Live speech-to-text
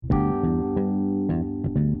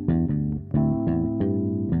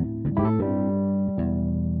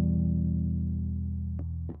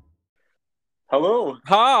Hello.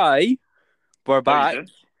 Hi, we're How are you back. doing?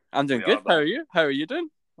 I'm doing We good. are How back. are you? How are you doing?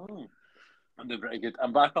 Oh, I'm doing pretty good.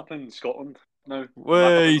 I'm back up in Scotland now. I'm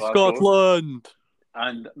back up in Way, Glasgow, Scotland.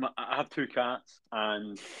 and I have two cats,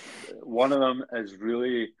 and one of them is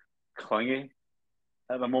really clingy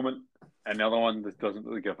at the moment, and the other one just doesn't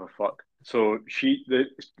really give a fuck. So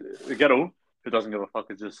the girl who doesn't give a fuck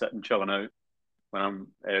is just sitting chilling out when I'm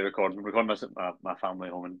recording this at my family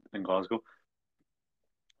home in Glasgow,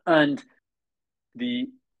 and the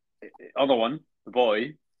other one, the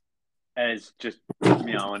boy, is just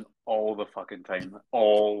meowing all the fucking time,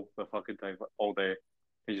 all day.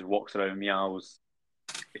 He just walks around, meows.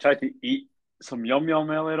 He tried to eat some yum yum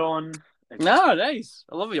earlier on. Ah, nice.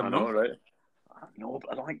 I love I Yum know, Yum. right? No,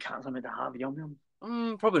 but I don't think cats are meant to have yum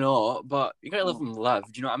yum. Probably not, but you gotta live Oh, and live.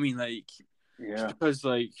 Do you know what I mean? Like, just yeah. because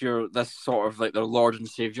you're this sort of like their Lord and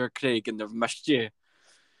Savior, Craig, and they've missed you.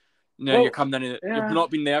 Now you're Well, coming in. You've yeah. not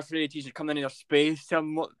been there for ages. You're coming in their space. Tell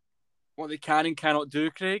them what they can and cannot do,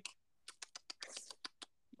 Craig.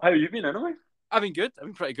 How have you been anyway? I've been good. I've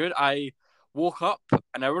been pretty good. I woke up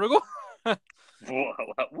an hour ago.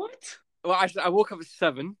 What? Well, actually, I woke up at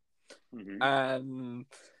 7. Mm-hmm. Um,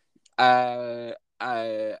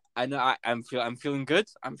 I know I'm feeling good.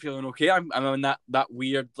 I'm feeling okay. I'm in that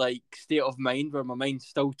weird like state of mind where my mind's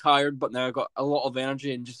still tired, but now I've got a lot of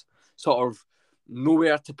energy and just sort of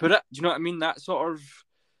nowhere to put it. Do you know what I mean? That sort of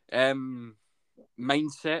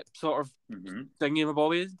mindset sort of Mm-hmm. thingy my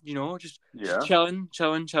body is, just Yeah. chilling,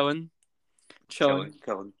 Chilling, chilling.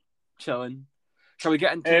 chilling. Shall we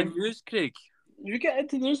get into the Um, news, Craig? you get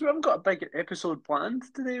into news. We haven't got a big episode planned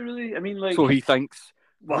today, really. I mean, So he thinks.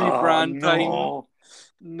 oh Rebrand time. no,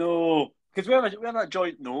 no, because we have a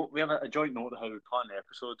joint note. We have a joint note of how we plan the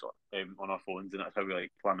episodes on our phones, and that's how we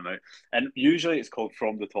like plan them out. And usually it's called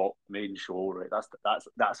From the Top Main Show, right?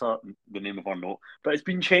 The name of our note. But it's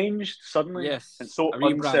been changed suddenly and Yes, so a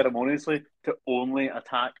rebrand. unceremoniously to only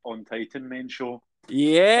Attack on Titan Main Show.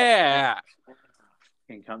 Yeah.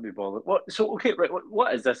 Can't be bothered. What? So okay, right?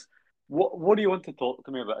 What is this? What do you want to talk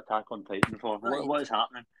to me about Attack on Titan for? What Right. what is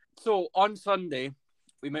happening? So on Sunday,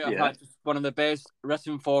 we might have Yeah, had one of the best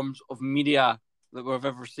written forms of media that we've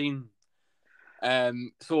ever seen.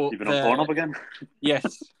 So you've been on the Pornhub again.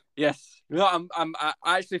 yes, yes. No, I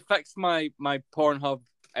actually fixed my Pornhub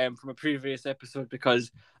from a previous episode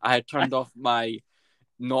because I had turned off my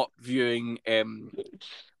not viewing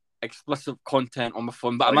explicit content on my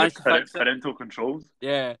phone, but I Oh, your managed to fix it. parental controls.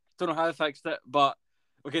 Yeah, don't know how I fixed it, but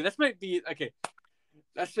okay, this might be okay.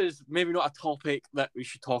 This is maybe not a topic that we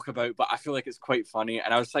should talk about, but I feel like it's quite funny.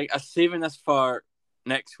 And I was like, I'm saving this for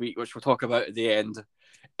next week, which we'll talk about at the end.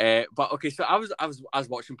 But okay, so I was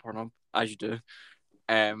watching porn as you do,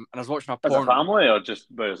 and I was watching a As a porno family or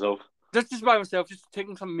just by yourself? just by myself, just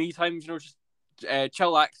taking some me time, just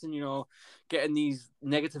chillaxing, getting these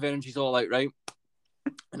negative energies all out, right?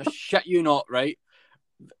 And I shit you not, right?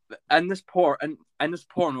 In this porno,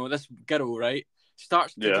 this girl, right,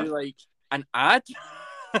 starts to Yeah. do like an ad.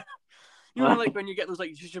 Like when you get those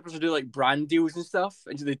like YouTubers who do like brand deals and stuff,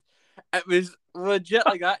 and it was legit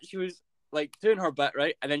like that. She was like doing her bit,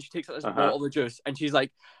 right, and then she takes out this Uh-huh. bottle of juice, and she's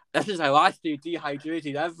like, "This is how I stay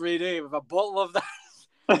dehydrated every day with a bottle of this."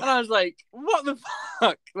 And I was like, "What the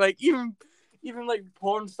fuck?" Like even like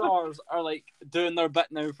porn stars are like doing their bit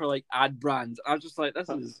now for like ad brands. I was just like, this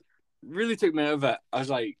is really took me out of it. I was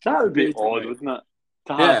like, That would be really took me odd, out. wouldn't it?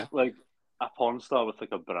 To have Yeah, like a porn star with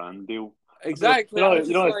like a brand deal. I mean, exactly. I was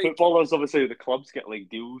just like like, footballers. Obviously, the clubs get like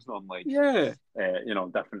deals on like yeah,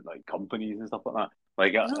 different like companies and stuff like that.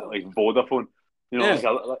 Like no, like Vodafone. yeah,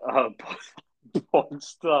 A porn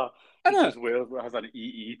star I who know. just has an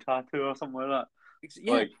EE tattoo or something like that.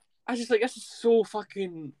 Yeah, Like, I was just like, this is so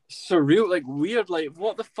fucking surreal, like weird, like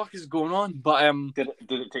what the fuck is going on? But did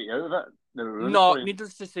it take you out of it? Did it ruin it no, for you?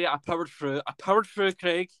 needless to say, I powered through. I powered through,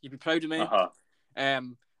 Craig. You'd be proud of Uh me. huh.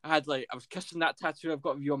 I was kissing that tattoo I've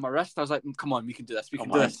got of you on my wrist. I was like, come on, we can do this. We Oh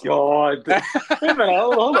can do my this. god! Wait a minute,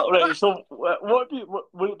 hold on. Right, so would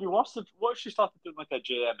it be worse what if she started doing like a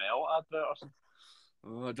JML advert or something?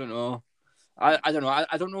 Oh, I don't know. I don't know.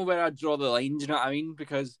 I don't know where I draw the line. Do you know what I mean?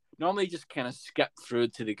 Because normally you just kind of skip through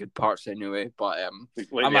to the good parts anyway. But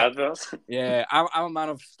Like I'm the a adverts? yeah, I'm a man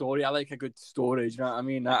of story. I like a good story. Do you know what I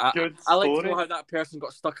mean? Good I like to know story. how that person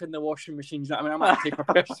got stuck in the washing machine. Do you know what I mean? I'm that type of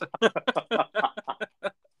person.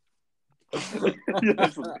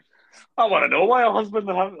 Yes. I want to know why her husband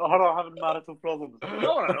and her are having marital problems. I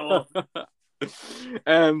want to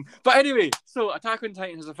know. But anyway, so Attack on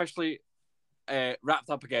Titan has officially wrapped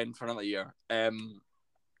up again for another year.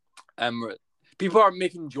 People are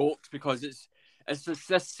making jokes because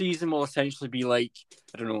this season will essentially be like,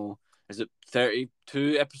 I don't know, is it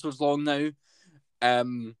 32 episodes long now?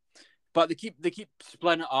 But they keep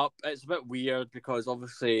splitting it up. It's a bit weird because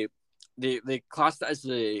obviously they classed it as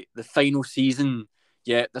the final season.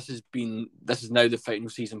 Yeah, this is now the final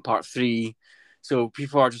season, part 3. So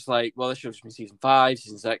people are just like, well, this should have been season 5,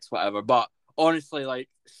 season 6, whatever. But honestly, like,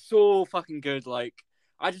 so fucking good. Like,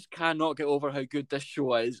 I just cannot get over how good this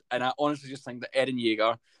show is, and I honestly just think that Eren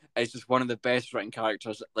Yeager is just one of the best written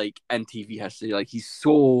characters like in TV history. Like, he's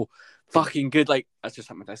so fucking good. Like, that's just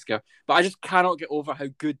something this guy. But I just cannot get over how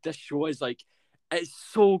good this show is. Like, it's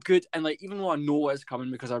so good, and like, even though I know it's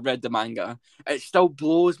coming because I read the manga, it still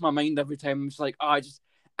blows my mind every time. It's like,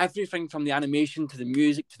 everything from the animation to the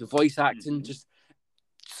music to the voice acting, just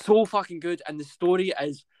so fucking good. And the story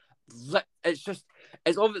is, it's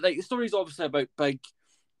obviously like, the story is obviously about big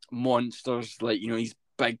monsters, like, you know, these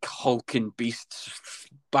big hulking beasts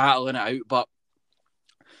battling it out, but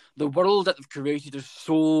the world that they've created is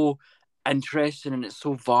so interesting, and it's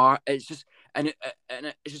so it's just, it's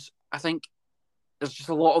just, I think there's just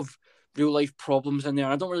a lot of real life problems in there.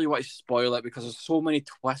 I don't really want to spoil it because there's so many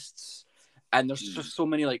twists, and there's just so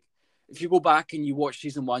many, like, if you go back and you watch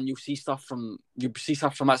season 1, you'll see stuff from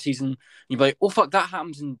that season, and you'll be like, oh fuck, that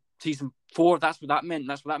happens in season 4. That's what that meant.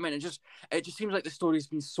 It just seems like the story's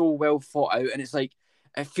been so well thought out, and it's like,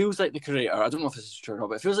 it feels like the creator, I don't know if this is true or not,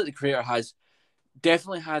 but it feels like the creator has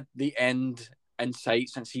definitely had the end in sight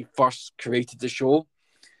since he first created the show.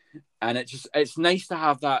 And it's nice to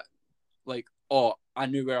have that, like, oh, I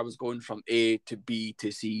knew where I was going from A to B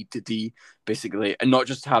to C to D, basically, and not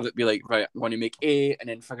just have it be like, right, I want to make A and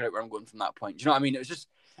then figure out where I'm going from that point. Do you know what I mean?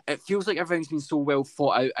 It feels like everything's been so well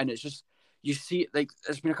thought out, and it's just, you see, like,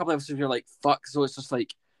 there's been a couple of episodes where you're like, fuck, so it's just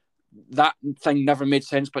like, that thing never made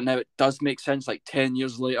sense, but now it does make sense, like 10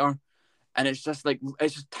 years later. And it's just like,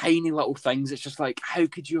 it's just tiny little things. It's just like, how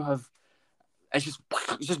could you have, it's just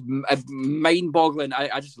mind-boggling.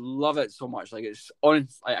 I just love it so much. Like, it's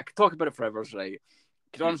honest. I could talk about it forever, right?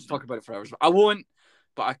 I could honestly talk about it forever. I won't,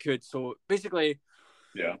 but I could. So basically,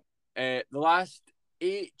 yeah, the last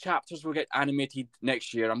 8 chapters will get animated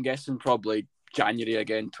next year. I'm guessing probably January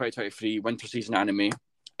again, 2023 winter season anime.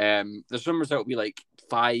 There's rumors that it'll be like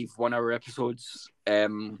 5 1-hour episodes,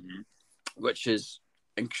 which is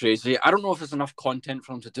crazy. I don't know if there's enough content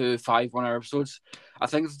for them to do 5 1-hour episodes. I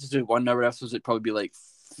think if to do 1-hour episodes, it'd probably be like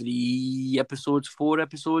 3 episodes, 4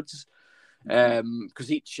 episodes,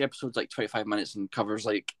 because each episode's like 25 minutes and covers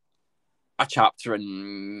like a chapter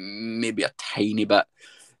and maybe a tiny bit.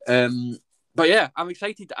 But yeah, I'm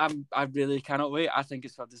excited. I really cannot wait. I think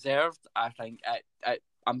it's well deserved. I think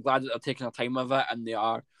I'm glad that they're taking their time with it and they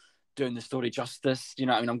are doing the story justice. You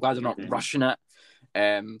know what I mean? I'm glad they're not rushing it.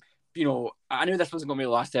 You know, I knew this wasn't going to be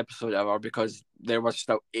the last episode ever because there was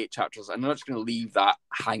still 8 chapters, and they're not just going to leave that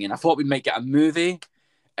hanging. I thought we might get a movie,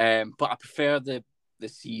 but I prefer the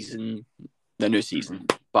new season.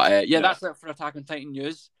 But yeah, that's it for Attack on Titan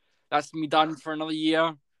news. That's me done for another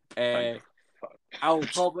year. I'll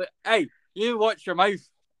probably, hey, you watch your mouth.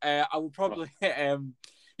 I will probably,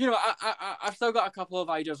 you know, I've still got a couple of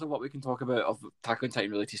ideas of what we can talk about of Attack on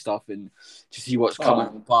Titan related stuff and to see what's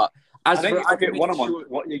coming. But I think you get one a month.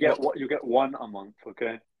 You get one a month,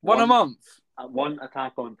 okay? One a month. One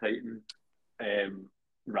Attack on Titan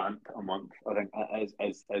rant a month, I think,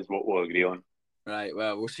 is what we'll agree on. Right,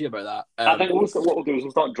 well, we'll see about that. I think what we'll do is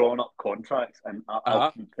we'll start drawing up contracts, and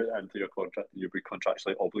I'll put it into your contract, and you'll be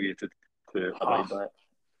contractually obligated to abide by it.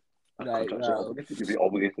 Right, well. You'll be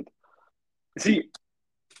obligated. See,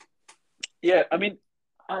 yeah, I mean,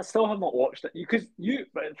 I still have not watched it because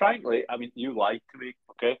frankly, I mean, you lied to me,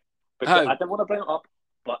 okay? Because I didn't want to bring it up,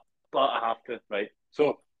 but I have to, right?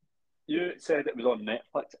 So you said it was on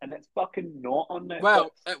Netflix, and it's fucking not on Netflix.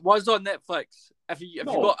 Well, it was on Netflix. If you've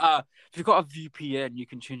got a VPN, you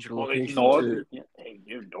can change your location to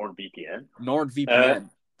NordVPN. NordVPN.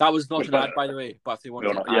 That was not an ad, by the way. But if they want to,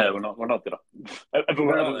 we're not doing it. If it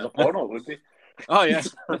was a porno, it would be. Oh yeah.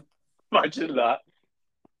 Imagine that.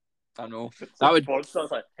 I know. That would. It's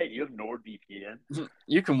like, hey, you have NordVPN.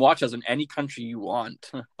 You can watch us in any country you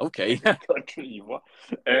want. Okay. Country you want.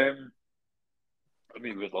 I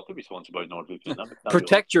mean, we'd love to be sponsored by NordVPN.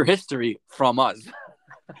 Protect your history from us.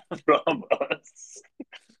 From us.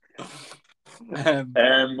 What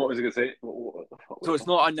was I going to say? So it's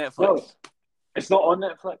not on Netflix. No, it's not on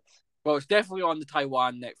Netflix. Well, it's definitely on the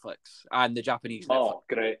Taiwan Netflix and the Japanese Netflix. Oh,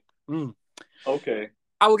 great. Okay.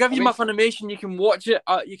 I will give you my Funimation. You can watch it.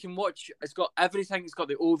 You can watch. It's got everything. It's got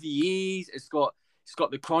the OVAs. It's got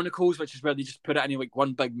the Chronicles, which is where they just put it in like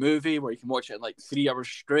one big movie where you can watch it in like 3 hours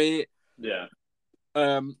straight. Yeah.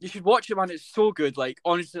 You should watch it, man. It's so good. Like,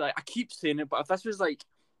 honestly, like, I keep saying it, but if this was like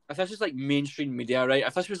mainstream media, right?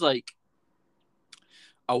 If this was like,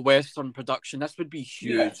 a Western production, this would be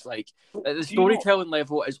huge. Yeah. Like the Do you know? storytelling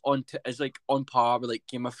level is like on par with like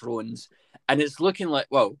Game of Thrones, and it's looking like,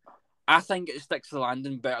 well, I think it sticks to the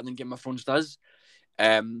landing better than Game of Thrones does.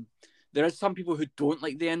 Um, there is some people who don't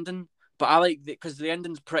like the ending, but I like because the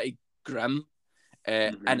ending's pretty grim.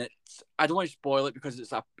 And it's I don't want to spoil it because it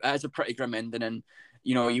is a pretty grim ending, and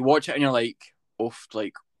you know you watch it and you're like, oh,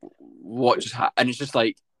 like what just happened? And it's just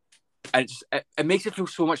like, and it makes it feel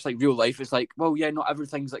so much like real life. It's like, well, yeah, not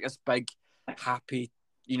everything's like this big, happy,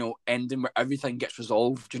 ending where everything gets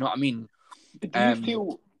resolved. Do you know what I mean? But Um,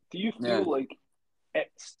 do you yeah, feel like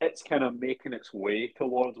it's kind of making its way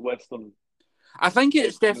towards Western I think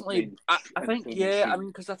it's into definitely. I into think the yeah. I mainstream? mean,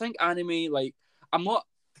 because I think anime I'm not.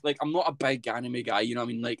 I'm not a big anime guy, you know what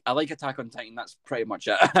I mean? Like I like Attack on Titan, that's pretty much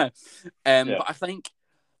it. Yeah. But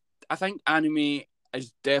I think anime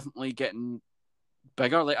is definitely getting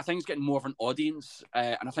bigger. Like I think it's getting more of an audience,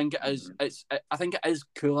 and I think it is. I think it is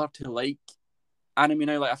cooler to like anime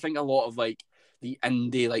now. Like I think a lot of like the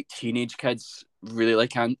indie like teenage kids really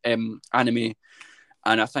like anime,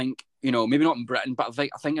 and I think maybe not in Britain, but I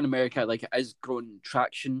think in America like it is growing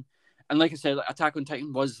traction. And like I said, like, Attack on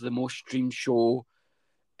Titan was the most streamed show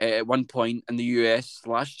at one point in the US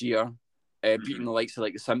last year, beating the likes of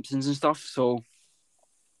like The Simpsons and stuff. So.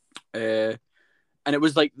 And it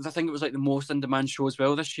was like I think it was like the most in demand show as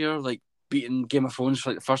well this year, like beating Game of Thrones for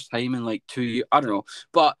like the first time in like 2 years. I don't know,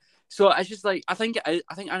 but so it's just like I think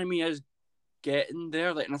anime is getting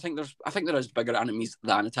there. Like, and I think there is bigger animes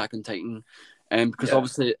than Attack on Titan, because Yeah.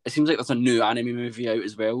 obviously it seems like there's a new anime movie out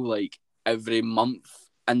as well, like every month,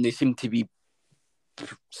 and they seem to be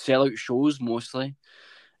sellout shows mostly.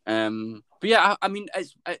 But yeah, I mean,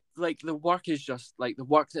 like the work is just like the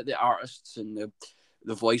work that the artists and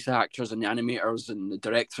the voice actors and the animators and the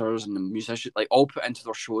directors and the musicians like all put into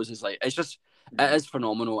their shows is like it is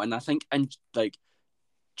phenomenal. And I think in like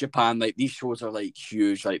Japan, like these shows are like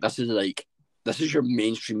huge. Like this is your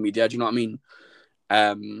mainstream media. Do you know what I mean?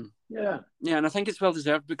 Yeah. Yeah, and I think it's well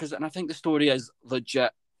deserved and I think the story is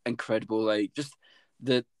legit incredible. Like just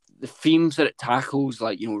the the themes that it tackles,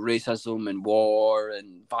 like racism and war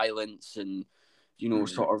and violence and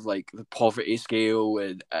sort of like the poverty scale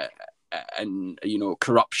and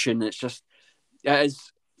corruption. It's just it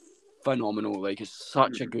is phenomenal. Like it's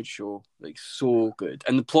such a good show, like so good,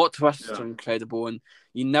 and the plot twists Yeah. are incredible, and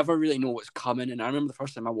you never really know what's coming. And I remember the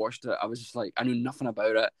first time I watched it, I was just like, I knew nothing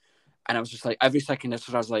about it, and I was just like, every second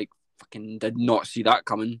I was like, fucking did not see that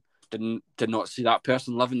coming. Did not see that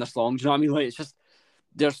person living this long. Do you know what I mean? Like it's just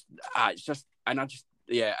it's just, and I just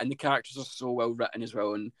and the characters are so well written as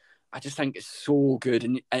well, and I just think it's so good.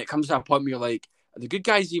 And it comes to a point where you're like, are the good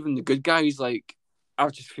guys even the good guys? Like I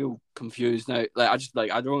just feel confused now. Like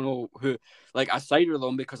I don't know who. Like I side with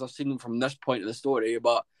them because I've seen them from this point of the story,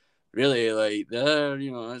 but really, like they're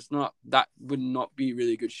it's not that would not be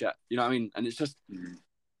really good shit. You know what I mean? And it's just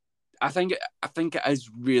I think it is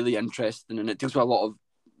really interesting, and it deals with a lot of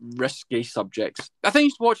risky subjects. I think you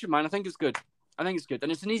should watch it, man. I think it's good. I think it's good,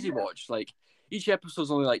 and it's an easy watch. Like each episode's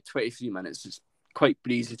only like 23 minutes. It's quite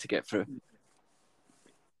breezy to get through.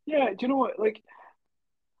 Yeah. Do you know what? Like,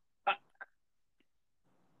 I,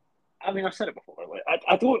 I mean, I've said it before. Like,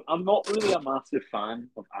 I don't. I'm not really a massive fan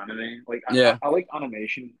of anime. Like, Yeah. I like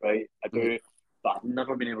animation, right? I Mhm. do, but I've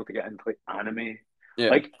never been able to get into like anime. Yeah.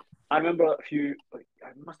 Like, I remember a few. Like,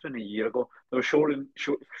 it must have been a year ago. They were showing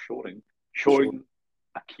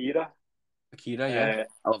Akira. Akira. Yeah. Uh,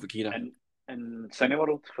 I love Akira. in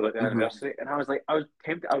Cineworld for like the Mm-hmm. anniversary, and I was like, I was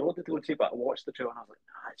tempted. I wanted to go and see, it, but I watched the trailer and I was like,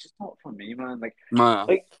 nah, it's just not for me, man. Nah.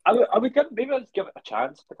 Like I would give maybe I'd give it a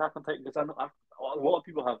chance to Attack on Titan because a lot of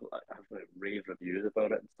people have like, rave reviews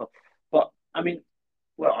about it and stuff. But I mean,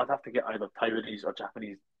 well, I'd have to get either Taiwanese or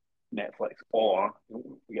Japanese Netflix, or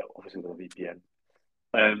we get obviously with a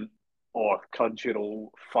VPN, or Crunchyroll,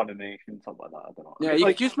 Funimation, something like that. I don't know. I Yeah, mean,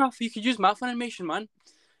 like, you could use math animation, man.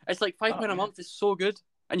 It's like oh £5 a yeah, month. It's so good,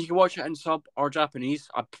 and you can watch it in sub or Japanese.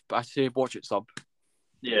 I say watch it sub.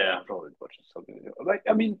 yeah, I probably watch something. Like,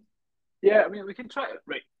 I mean, yeah, I mean, we can try it.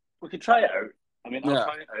 Right, we can try it out. I mean, I'll Yeah.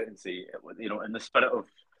 try it out and see. In the spirit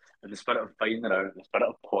of finding it out, in the spirit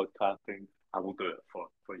of podcasting, I will do it for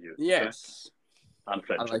you. Okay, Yes. and I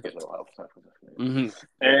friendship like as it. well.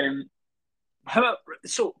 Mm-hmm. How about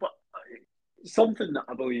but something that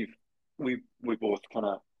I believe we both kind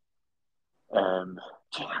of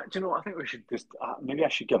do you know? I think we should just maybe I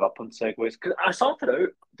should give up on segues because I started out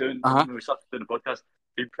doing Uh huh. when we started doing the podcast,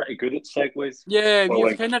 being pretty good at segues. Yeah, Or you've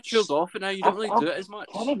like kind of trailed off, and now you don't really I've do it as kind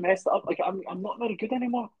much. of messed it up. Like I'm not very good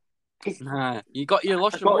anymore because Nah, you I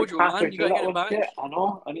lost your got like mojo, man. halfway You through gotta that get it one. back. Yeah, I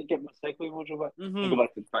know. I need to get my segue mojo back. I Mm-hmm. go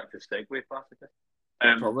back to segue class again.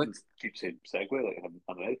 Probably. Keep saying segue like I'm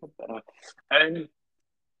American, but anyway.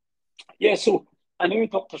 Yeah, so I know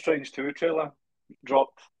Doctor Strange 2 trailer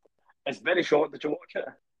dropped. It's very short. Did you watch it?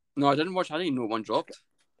 No, I didn't watch. I didn't know one dropped.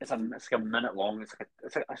 It's like a minute long.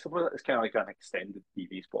 I suppose it's kind of like an extended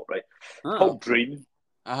TV spot, right? It's Oh. called Dream,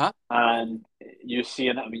 Uh-huh. and you see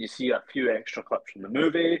in it. I mean, you see a few extra clips from the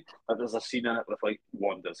movie. Like there's a scene in it with like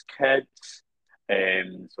Wanda's kids,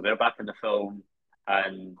 so they're back in the film,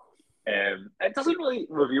 and it doesn't really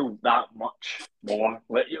reveal that much more.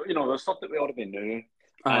 Like you know, there's stuff that we already knew,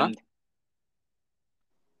 Uh-huh.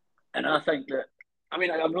 and I think that I mean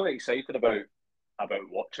I'm really excited about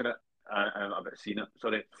watching it and about seeing it.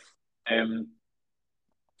 Sorry, um,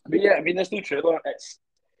 but yeah, I mean this new trailer, it's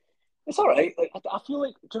all right. Like I feel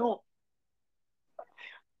like do you know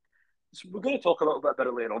so we're going to talk a little bit about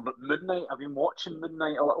it later on, but Midnight, I've been watching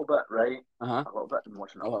Midnight a little bit, right? Uh-huh. A little bit, I've been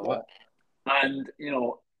watching it I a love it. lot. And, you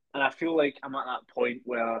know, and I feel like I'm at that point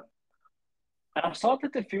where, and I'm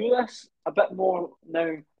starting to feel this a bit more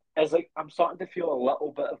now, as like I'm starting to feel a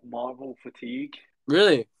little bit of Marvel fatigue,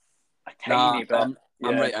 Really? a Nah, tiny bit. I'm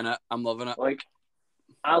Yeah. right in it. I'm loving it. Like,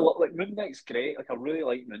 I look like Moon Knight's great. Like, I really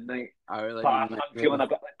like Moon Knight, I really but like Midnight I'm feeling too. a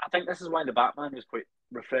bit, I think this is why the Batman was quite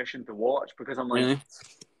refreshing to watch because I'm like, Really?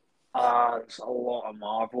 it's a lot of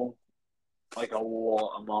Marvel. Like a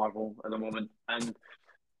lot of Marvel at the moment. And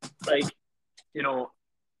like, you know,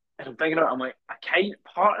 as I'm thinking about it, I'm like,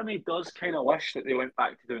 part of me does kind of wish that they went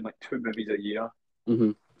back to doing like 2 movies a year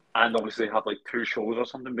Mm-hmm. and obviously have like 2 shows or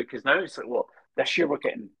something because now it's like, what, this year we're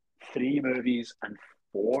getting 3 movies and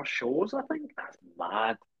 4 shows, I think? That's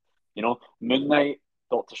mad. You know, Moon Knight,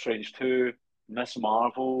 Doctor Strange 2, Miss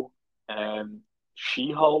Marvel,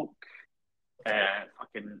 She Hulk,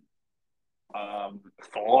 fucking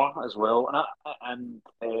Thor as well, and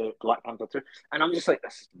Black Panther too. And I'm just like,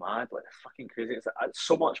 this is mad, like it's fucking crazy. It's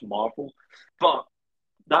so much Marvel. But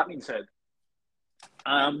that being said,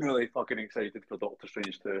 I'm really fucking excited for Doctor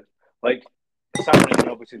Strange too. Like Sam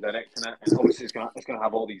Raimi obviously directing it, and obviously it's gonna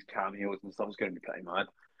have all these cameos and stuff. It's gonna be pretty mad.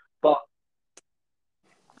 But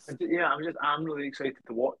yeah, I'm really excited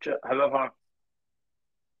to watch it. However,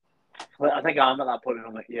 I think I'm at that point where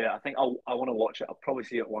I'm like, yeah, I think I want to watch it. I'll probably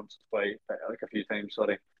see it once, twice, like a few times.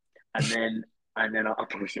 Sorry, and then I'll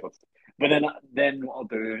probably see it. But then what I'll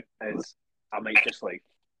do is I might just like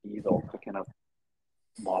ease off the kind of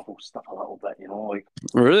Marvel stuff a little bit, you know, like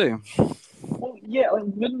Really? well, yeah, like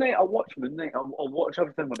Midnight. I'll watch Midnight. I'll watch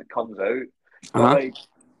everything when it comes out. But Uh-huh. like,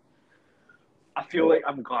 I feel like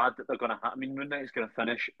I'm glad that they're gonna. I mean, Midnight is gonna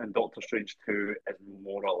finish, and Doctor Strange 2 is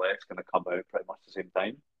more or less gonna come out pretty much the same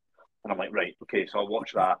time. And I'm like, right, okay, so I'll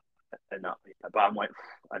watch that and that. But I'm like,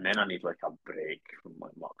 and then I need like a break from my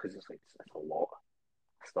because it's like it's a lot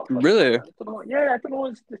of stuff. Really? I don't know. Yeah, I don't know.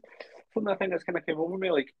 It's just something I think that's kind of came over me.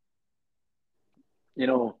 Like, you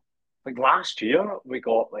know, like last year we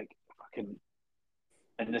got like fucking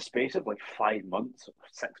in the space of like 5 months,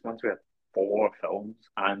 6 months, we had 4 films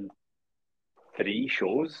and 3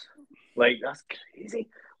 shows. Like that's crazy.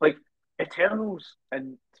 Like Eternals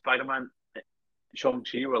and Spider Man, Shang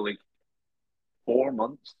Chi were like 4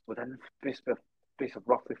 months within the space of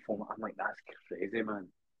roughly 4 months. I'm like, that's crazy, man.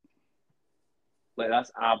 Like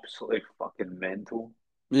that's absolutely fucking mental.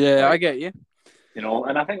 Yeah, I Like, get you. you know,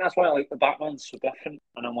 and I think that's why like the Batman's so different.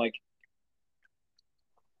 And I'm like,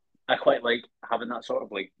 I quite like having that sort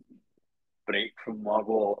of like break from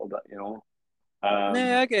Marvel a little bit, you know.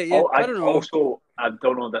 Yeah, I get you. I don't know. I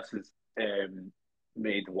don't know if this is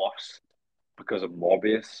made worse because of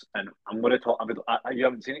Morbius, and I'm going to talk about. You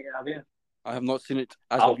haven't seen it yet, have you? I have not seen it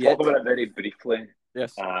as I'll of yet. talk about it very briefly.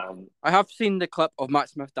 Yes. Um, I have seen the clip of Matt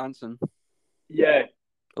Smith dancing. yeah.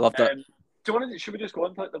 I loved it. Do you want to? Should we just go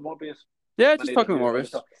on to like, the Morbius Yeah, just mini that talking we about already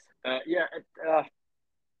Morbius. talked? Yeah.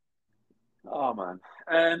 Oh man.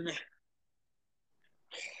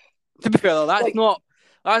 To be fair though, Like,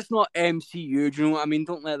 that's not MCU. Do you know what I mean?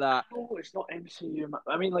 Don't let that. no, it's not MCU.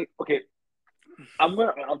 I mean, like, okay. I'll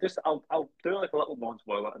do like a little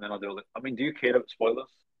non-spoiler, and then I'll do like. I mean, do you care about spoilers?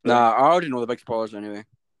 Really? Nah, I already know the big spoilers anyway.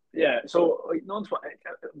 Yeah. So like non-spoiler.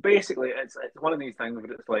 Basically, it's one of these things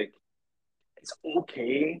where it's like it's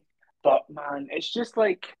okay, but man, it's just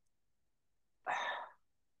like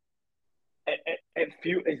it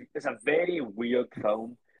feels it's a very weird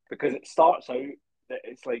film because it starts out that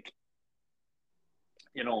it's like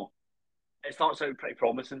you know it starts out pretty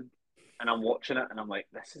promising, and I'm watching it and I'm like,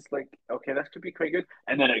 this is like okay, this could be quite good,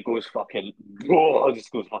 and then it goes fucking whoa, it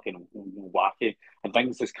just goes fucking wacky, and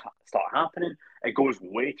things just start happening. It goes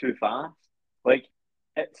way too fast, like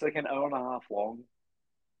it's like an hour and a half long,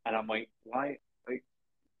 and I'm like, why? Like,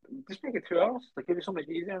 just make it 2 hours. Like, it'd be so much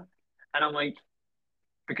easier. And I'm like,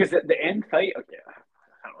 because the end fight, okay,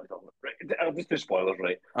 right, I'll just do spoilers,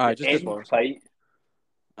 right? Alright, The just end spoilers. fight is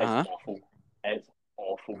Uh-huh. awful. It's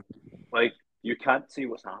awful. Like, you can't see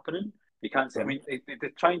what's happening. You can't see. I Uh-huh. mean, they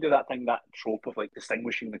try and do that thing, that trope of like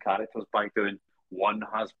distinguishing the characters by doing one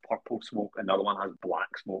has purple smoke and the other one has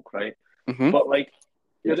black smoke, right? Mm-hmm. But like,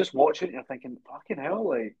 you're just watching it and you're thinking, fucking hell,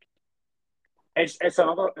 like, it's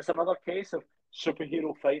another case of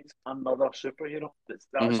superhero fights another superhero.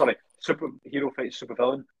 Mm-hmm. Sorry, superhero fights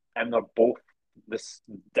supervillain, and they're both this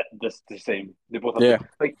the same. They both have Yeah.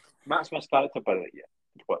 like Matt Smith's character, by the way, yeah,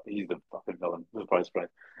 what he's the fucking villain. Surprise, surprise.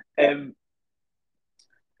 Um,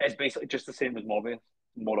 it's basically just the same as Morbius,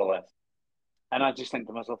 more or less. And I just think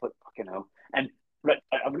to myself, like, fucking hell. And right,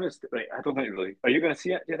 I'm gonna right. I don't think you really. Are you gonna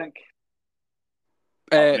see it? Do you think?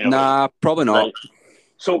 I mean, I would. Nah, probably not. Right.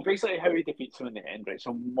 So basically, how he defeats him in the end, right?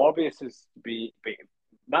 So Morbius is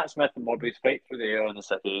Matt Smith and Morbius fight through the air in the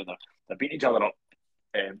city, and they're beating each other up.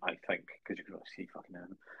 I think because you can really see fucking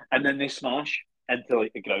him, and then they smash into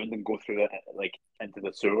like the ground and go through it like into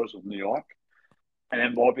the sewers of New York. And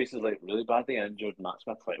then Morbius is like really badly injured. And Matt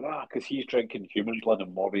Smith's like, because he's drinking human blood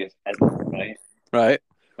and Morbius isn't, right? Right.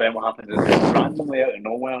 Then what happens is randomly out of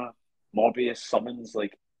nowhere, Morbius summons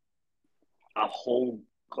like a whole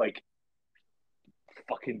like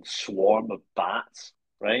fucking swarm of bats,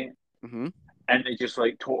 right? Mm-hmm. And they just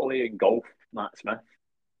like totally engulf Matt Smith,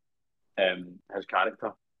 his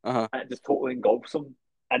character. Uh-huh. And it just totally engulfs him.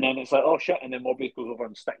 And then it's like, oh shit, and then Morbius goes over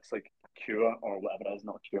and sticks like a cure or whatever it is,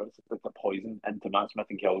 not a cure, it's like the poison into Matt Smith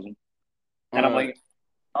and kills him. And I'm Alright. like,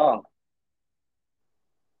 oh,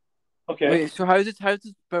 okay. Wait, so how did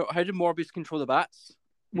Morbius control the bats?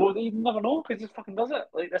 Well, you never know because he just fucking does it.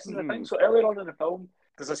 Like, this is the thing. Hmm. So earlier on in the film,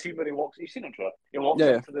 there's a scene where he walks, you've seen it, trailer. He walks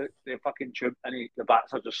Yeah, into the fucking tube and the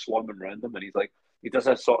bats are just swarming around him and he's like, he does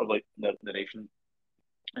this sort of like narration.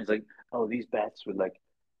 And he's like, oh, these bats would like,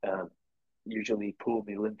 uh, usually pull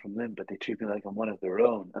me limb from limb, but they treat me like I'm one of their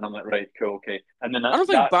own. And I'm like, right, cool, okay. And then I don't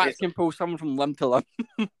think bats can pull someone from limb to limb.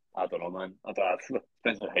 I don't know, man. I don't know.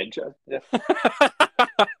 Depends on the headshot.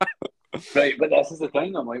 Yeah. Right, but this is the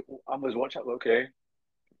thing. I'm like, I was watching it, okay.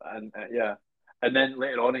 And yeah. And then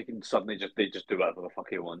later on, he can suddenly they just do whatever the fuck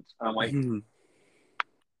he wants. And I'm like,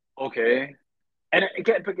 okay. And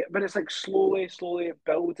but it's like slowly,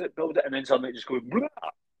 build it, and then suddenly it just goes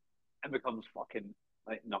and becomes fucking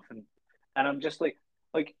like nothing. And I'm just like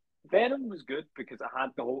Venom was good because it had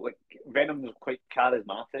the whole like Venom was quite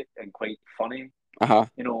charismatic and quite funny, Uh-huh.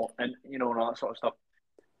 and all that sort of stuff.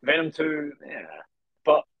 Venom 2, yeah,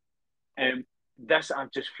 but this I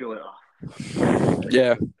just feel like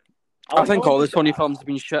Yeah. I think all the just, Sony films have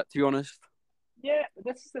been shit, to be honest. yeah,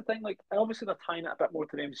 this is the thing. Like, obviously they're tying it a bit more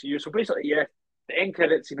to the MCU. So basically, yeah, the end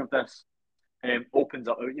credit scene of this opens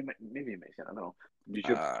up. Maybe you may see it, I don't know,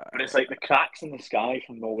 YouTube, but it's like the cracks in the sky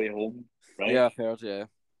from No Way Home, right? Yeah, I've heard, yeah.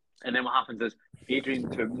 And then what happens is Adrian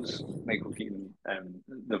Toomes, Michael Keaton,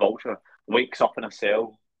 the Vulture, wakes up in a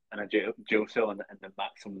cell, in a jail cell in the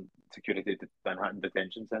maximum security Manhattan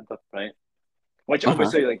detention center, right? Which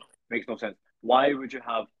obviously like makes no sense. Why would you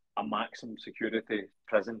have a maximum security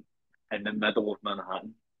prison in the middle of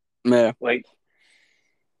Manhattan? Yeah. Like,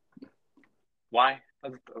 why?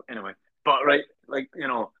 Anyway, but right, like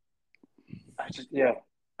I just yeah.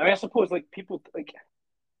 I mean, I suppose like people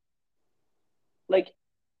like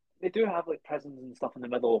they do have like prisons and stuff in the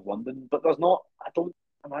middle of London, but there's not. I don't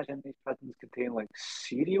imagine these prisons contain like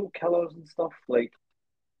serial killers and stuff. Like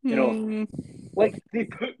like they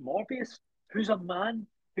put Morbius, who's a man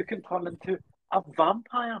who can turn into a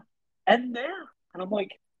vampire, in there, and I'm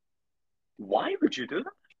like, why would you do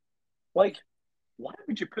that? Like, why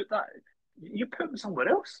would you put that? You put him somewhere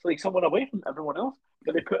else, like somewhere away from everyone else,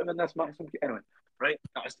 but they put him in this maximum. Anyway, right?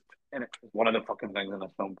 That's one of the fucking things in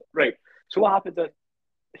this film. Right. So what happens is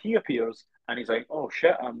he appears and he's like, "Oh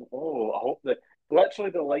shit! I hope that."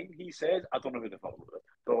 Literally, the line he says, I don't know who the fuck wrote it.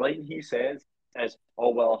 The line he says is, "Oh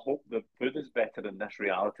well, I hope the food is better in this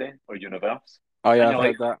reality or universe." Oh yeah, And I've you're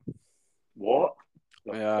heard like, that. "What?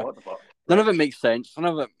 Yeah. What the fuck?" None Right. of it makes sense.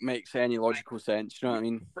 None of it makes any logical sense. You know what I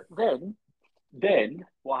mean? But then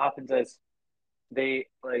what happens is they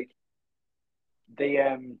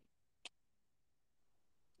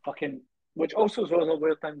fucking, which also was a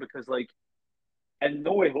weird thing because like in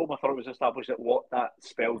No Way Home, I thought it was established that what that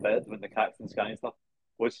spell did when the cats in the sky and stuff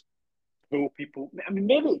was pull people. I mean,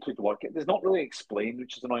 maybe it could work. It's not really explained,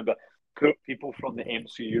 which is annoying, but put people from the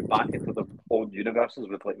MCU back into their own universes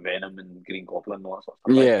with like Venom and Green Goblin and all that sort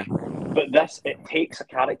of stuff. Yeah. Right? But this, it takes a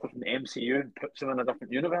character from the MCU and puts him in a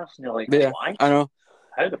different universe, and you're like, Yeah, why? I know.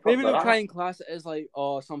 How the fuck maybe did they'll try that? and class it as like,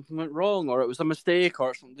 oh, something went wrong, or it was a mistake,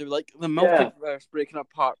 or something like the Yeah, multiverse breaking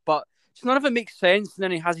apart. But just none of it makes sense. And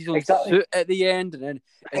then he has his own exactly. suit at the end, and then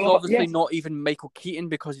it's However, obviously yes, not even Michael Keaton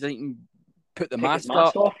because he didn't put the take his mask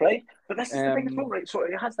mask up. off, right? But this is the thing as well, Um, right? So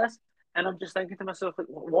it has this, and I'm just thinking to myself, like,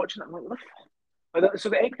 watching it, I'm like, what the fuck? So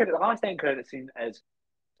the end credit, the last end credit scene is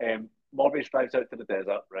Morbius drives out to the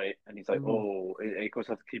desert, right? And he's like, mhm. oh, he goes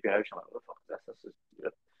to the creepy house. I'm like, what the fuck is this? This is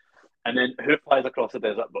weird. And then who flies across the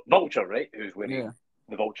desert? But Vulture, right? Who's wearing Yeah,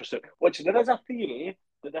 the Vulture suit. Which there is a theory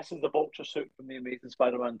that this is the Vulture suit from the Amazing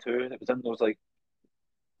Spider-Man 2 that was in those like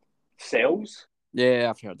cells. yeah,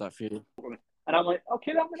 I've heard that theory. And I'm like,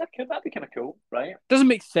 okay, that'd be kind of cool, right? Doesn't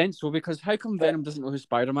make sense though, because how come But Venom doesn't know who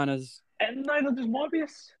Spider-Man is? and neither does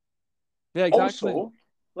Morbius. Yeah, exactly. Also,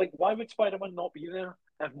 like, why would Spider-Man not be there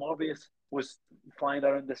if Morbius was flying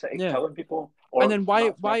around the city Yeah. killing people? And Or then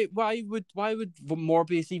Matt Smith? why would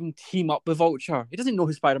Morbius even team up with Vulture? He doesn't know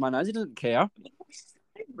who Spider-Man is. He doesn't care.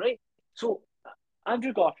 Right. So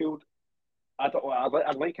Andrew Garfield,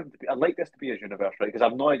 I'd like him to be. I'd like this to be his universe, right? Because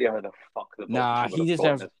I've no idea how the fuck the Vulture Nah, would he have gotten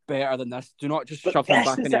deserves this. better than this. Do not just But shove him this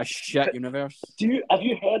back is into a it. shit But universe. have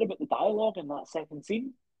you heard about the dialogue in that second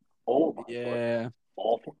scene? Oh my god, Yeah.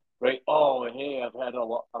 awful. Right. Oh hey, I've heard a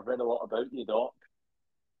lot. I've read a lot about you, Doc.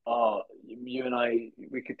 Oh, you and I,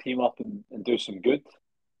 we could team up and do some good.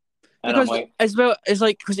 And I'm Because like, as well, it's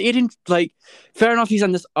like because Aiden, like, fair enough, he's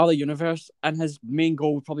in this other universe, and his main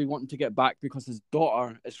goal would probably wanting to get back because his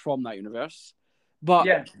daughter is from that universe. But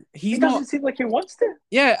yeah, he he's not. doesn't seem like he wants to.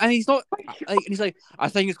 Yeah, and he's not Like, like, and he's like, I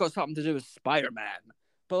think it's got something to do with Spider-Man.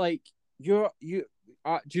 But like, do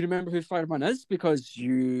you remember who Spider-Man is? Because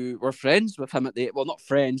you were friends with him at the, well, not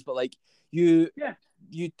friends, but like you yeah,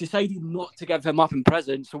 you decided not to give him up in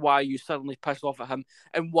prison. So why are you suddenly pissed off at him?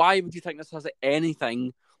 And why would you think this has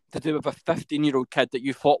anything to do with a 15-year-old kid that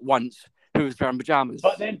you fought once who was wearing pajamas?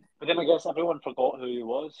 but then I guess everyone forgot who he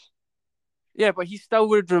was. Yeah, but he still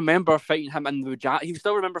would remember fighting him in the pajamas. He would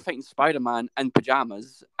still remember fighting Spider-Man in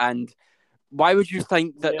pajamas. And why would you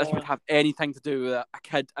think that this would Yeah, have anything to do with a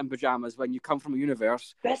kid in pajamas when you come from a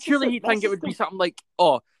universe? this is Surely the you'd think this it is would be the something like,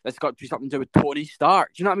 oh, that's got to be something to do with Tony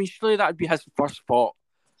Stark. Do you know what I mean? Surely that would be his first thought.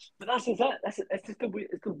 but this is it. It's just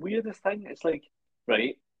it's the weirdest thing. It's like,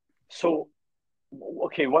 right, so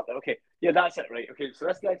okay, what? Okay, yeah, that's it, right? Okay, so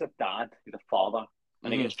this guy's a dad, he's a father,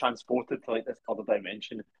 and he Mm-hmm. gets transported to like this other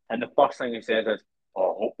dimension, and the first thing he says is,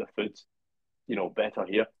 "Oh, I hope the food's better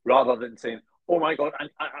here," rather than saying, "Oh my god,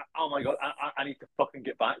 oh my god, I need to fucking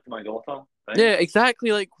get back to my daughter," right? Yeah,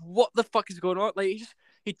 exactly. Like, what the fuck is going on? Like,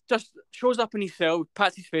 he just shows up in his cell,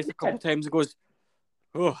 pats his face a couple Yeah. of times, and goes,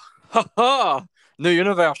 "Oh, ha ha! New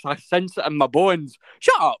universe. I sense it in my bones.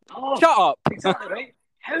 Shut up! Oh, Shut up!" exactly right.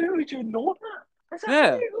 How would you know that? I said, how do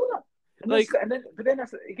Yeah, you know that? like, But then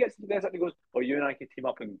he gets to the desert and he goes, "Oh, you and I can team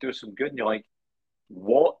up and do some good." And you're like,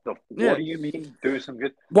 What yeah. do you mean do some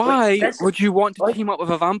good? Like Why this, would you want to like team up with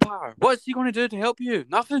a vampire? What's he going to do to help you?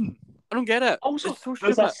 Nothing. I don't get it. also It's so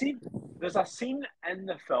there's a stupid. scene, there's a scene in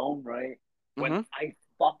the film, right, when Mm-hmm. I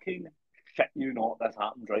fucking shit you not, this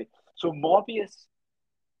happens, right? So Morbius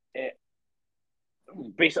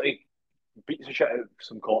basically beats the shit out of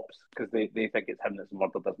some cops because they think it's him that's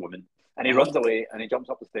murdered this woman, and he Uh-huh. runs away and he jumps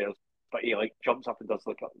up the stairs, but he like jumps up and does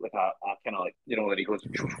like a kind of like where he goes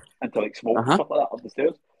into like smoke and Uh-huh. stuff like that up the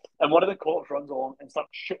stairs, and one of the cops runs along and starts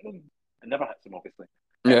shooting him and never hits him obviously,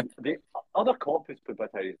 Yeah. and the other cop who's played by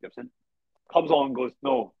Tyrese Gibson comes on and goes,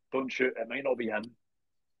 "No, don't shoot. It might not be him."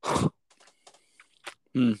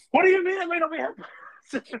 Hmm. What do you mean it might not be him?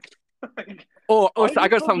 Like, Oh, are so I you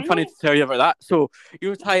got for something funny to real? tell you about that. So, you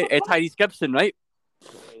know What the fuck? Tyrese Gibson, right?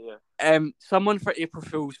 Yeah, Someone for April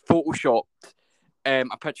Fool's photoshopped a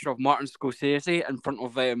picture of Martin Scorsese in front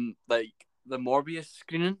of like the Morbius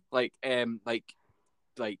screening, like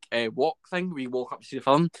walk thing. We walk up to see the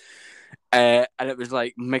film, and it was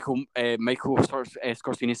like Michael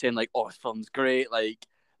Scorsese saying like, "Oh, this film's great. Like,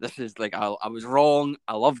 this is like I was wrong.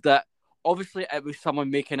 I loved it." Obviously, it was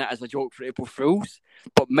someone making it as a joke for April Fools,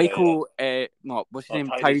 but yeah. Michael, no, what's his Oh, name,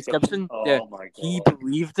 Tyrese Tyrese Gibson. Gibson, yeah, Oh my he god.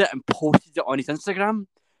 believed it and posted it on his Instagram,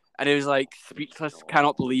 and he was like speechless,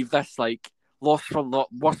 cannot No. believe this, like lost for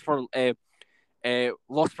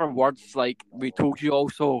words, like we told you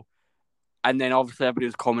also, and then obviously everybody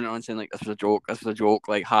was commenting on saying like this was a joke,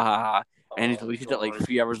 like ha ha ha, and he Oh deleted it like god.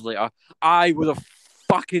 3 hours later. I would have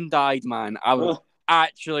fucking died, man. I would have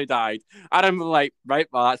actually died. I'd have been like, right,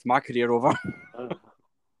 well, that's my career over.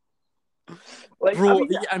 Like I Bro, mean,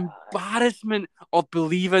 the embarrassment of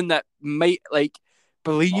believing that Martin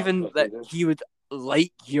believing that Scorsese. he would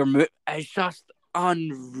like your movie is just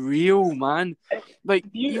unreal, man. Eh, Like, Do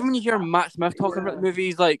you? even when you hear Matt Smith talking about the Yeah. movie,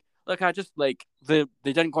 he's like, Like I just like they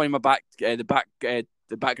didn't go in my the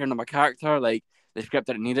background of my character. Like the script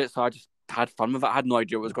didn't need it, so I just had fun with it. I had no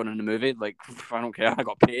idea what was going on in the movie. Like I don't care. I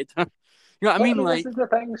got paid. You know what I But I mean? mean, this Like is the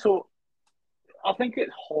thing. So I think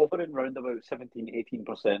it's hovering around about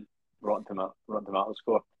 17-18% Rotten Tomato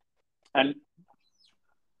score. And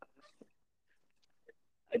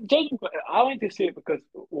I went to see it because,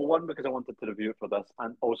 well, one, because I wanted to review it for this,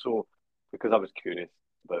 and also because I was curious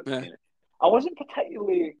about yeah, seeing it. I wasn't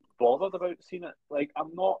particularly bothered about seeing it. Like,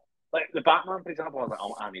 I'm not, like, the Batman, for example, I was like,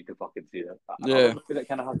 oh, I need to fucking see it. Another yeah. movie that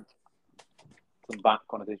kind of has some Bat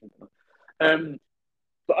connotation.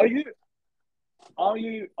 But are you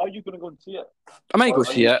going to go and see it? I might go Or are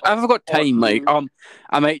see you, it. If I've got or time, do like you,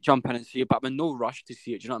 I might jump in and see it, but I'm in no rush to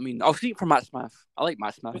see it. Do you know what I mean? I'll see it for Matt Smith. I like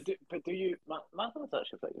Matt Smith. but do you, Matthew's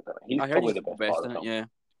actually pretty good. He's I heard probably he's the the best best part in of the it. film.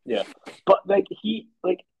 Yeah. Yeah, but like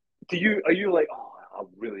are you like, oh, I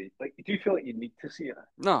really like? Do you feel like you need to see it?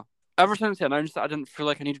 No. Ever since he announced it, I didn't feel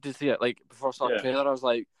like I needed to see it. Like before I saw the Yeah, trailer, I was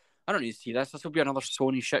like, I don't need to see this. This will be another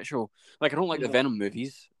Sony shit show. Like I don't like the no, Venom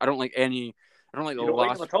movies. I don't like any. I don't like the you don't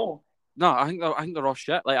like him last. at all. No, I think they're all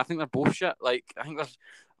shit. Like I think they're both shit. Like I think there's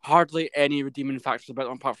hardly any redeeming factors about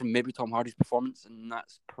them apart from maybe Tom Hardy's performance, and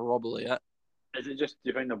that's probably it. Is it just do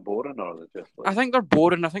you find them boring, or is it just I like think they're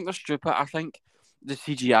boring. I think they're stupid. I think the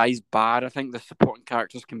CGI is bad. I think the supporting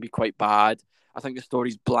characters can be quite bad. I think the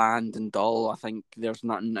story's bland and dull. I think there's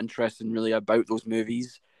nothing interesting really about those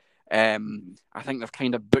movies. I think they've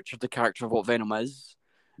kind of butchered the character of what Venom is.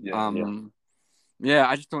 yeah, yeah, Um, yeah,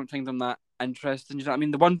 I just don't think them that interesting. You know what I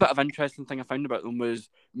mean? The one bit of interesting thing I found about them was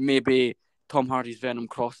maybe Tom Hardy's Venom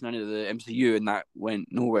crossing into the MCU, and that went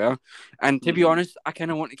nowhere. And to be mm-hmm. honest, I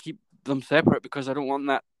kind of want to keep them separate because I don't want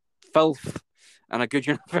that filth and a good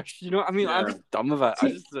universe. You know what I mean? I'm Yeah. just done with it.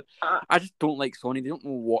 See, I, I just don't like Sony. They don't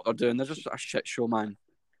know what they're doing. They're just a shit show, man.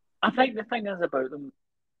 I think the thing is about them,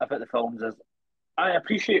 about the films, is I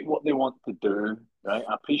appreciate what they want to do, right?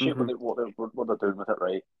 I appreciate Mm-hmm. what they're doing with it,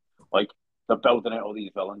 right? Like they're building out all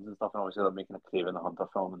these villains and stuff, and obviously they're making a Craven the Hunter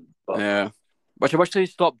film, but Yeah. Which I wish they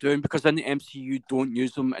stopped doing because then the MCU don't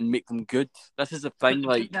use them and make them good. This is the thing,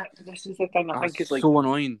 like, this is the thing I think is like so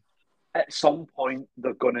annoying. at some point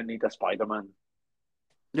they're gonna need a Spider-Man,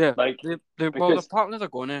 Yeah, like well, because apparently they're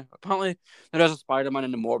going to. Apparently there is a Spider-Man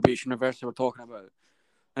in the Morbius universe they were talking about,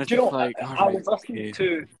 and it's do you just know like, all I right, was listening okay,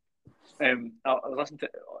 to I was listening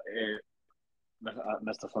to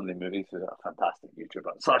Mr. Sunday Movies, who's a fantastic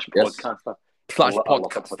YouTuber slash yes, podcaster. slash I love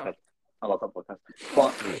that podcaster. podcast. I love that podcast.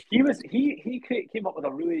 But he came up with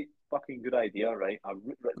a really fucking good idea, right? A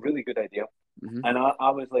really good idea. Mm-hmm. And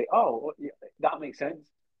I was like, oh, yeah, that makes sense.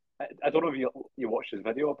 I don't know if you watched his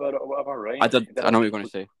video about it or whatever, right? I did. He did I a know what you're going to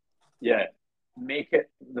say. yeah, make it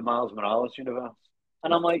the Miles Morales universe.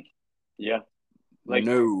 And I'm like, yeah, like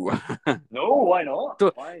No, no, why not?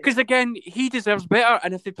 so Why? because again, he deserves better,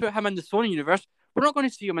 and if they put him in the Sony universe, we're not going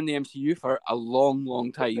to see him in the MCU for a long,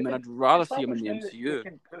 long But time, and they've I'd rather see him in established the now that they MCU.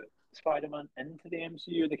 can put Spider-Man into the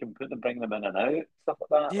MCU. They can bring them in and out, stuff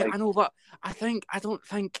like that. Yeah, Like, I know, but I don't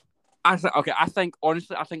think. Okay. I think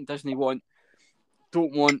honestly, I think Disney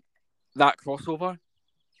don't want that crossover.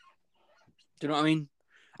 Do you know what I mean?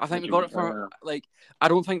 I think what they do you got mean? it for like. I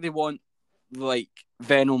don't think they want like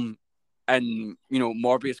Venom and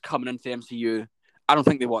Morbius coming into the MCU. I don't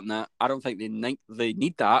think they want that. I don't think they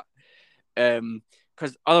need that.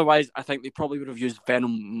 Because otherwise, I think they probably would have used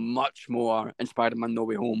Venom much more in Spider-Man: No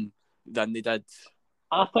Way Home than they did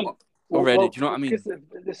I think, already. Do you know what I because mean?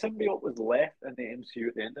 the symbiote was left in the MCU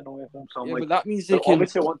at the end of No Way Home, so I'm Yeah, like, but that means they they can.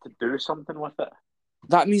 obviously want to do something with it.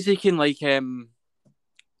 That means they can like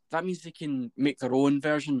that means they can make their own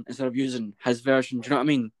version instead of using his version. Do you know what I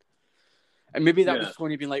mean? And maybe that was Yeah.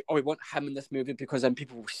 Sony being like, "Oh, we want him in this movie because then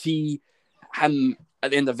people will see him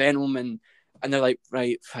at the end of Venom, and they're like,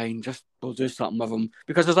 right, fine, just we'll do something with him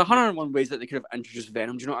because there's 101 ways that they could have introduced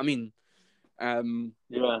Venom. Do you know what I mean?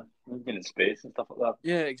 Yeah, been in space and stuff like that.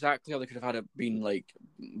 Yeah, exactly. Or they could have had it been like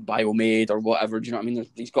biomade or whatever. Do you know what I mean?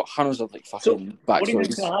 He's got hundreds of like So, fucking what do you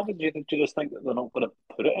think's backstories. going to happen? Do you just think that they're not going to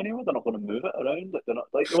put it anywhere? They're not going to move it around? Like, they're not,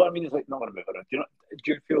 like, what I mean is, like, not going to move it around.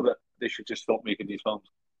 Do you feel that they should just stop making these films?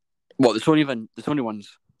 What the Sony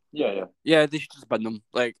ones? Yeah, yeah. Yeah, they should just bin them.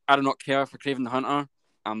 Like, I do not care for Craven the Hunter.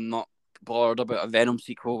 I'm not bothered about a Venom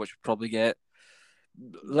sequel, which we'll probably get.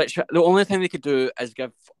 Literally, the only thing they could do is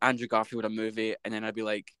give Andrew Garfield a movie, and then I'd be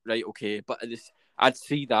like, right, okay. But I'd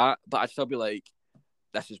see that, but I'd still be like,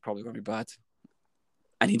 this is probably going to be bad,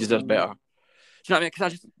 and he deserves better. Do you know what I mean? Because I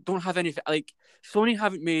just don't have anything. Like, Sony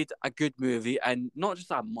haven't made a good movie, and not just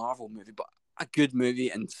a Marvel movie, but a good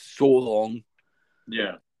movie in so long.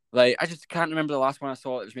 Yeah. Like, I just can't remember the last one I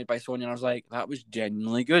saw that was made by Sony, and I was like, that was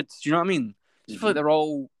genuinely good. Do you know what I mean? I just feel like they're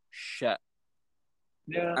all shit.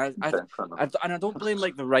 Yeah, And I don't blame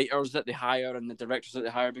like the writers that they hire and the directors that they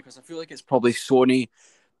hire, because I feel like it's probably Sony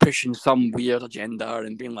pushing some weird agenda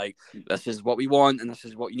and being like, this is what we want and this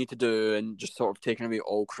is what you need to do, and just sort of taking away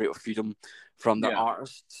all creative freedom from the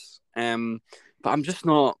artists. But I'm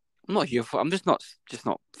not here for. I'm just not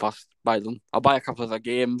fussed by them. I'll buy a couple of their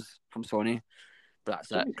games from Sony, but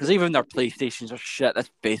that's it. Because even their PlayStations are shit. Let's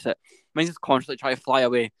face it. Mine's just constantly trying to fly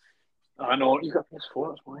away. I know you got PS4.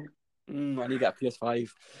 That's why. I need to get a PS5,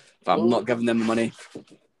 but I'm not giving them the money.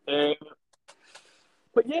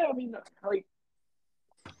 But yeah, I mean, like,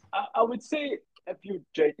 I would say if you're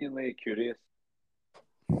genuinely curious,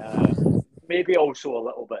 maybe also a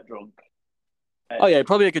little bit drunk. Oh yeah,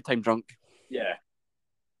 probably a good time drunk. Yeah,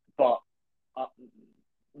 but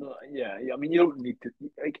yeah. I mean, you don't need to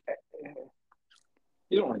like.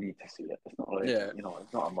 You don't really need to see it. It's not like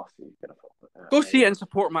it's not a must see kind of film. Go see it and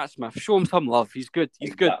support Matt Smith. Show him some love. He's good.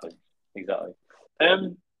 He's exactly. good. Exactly.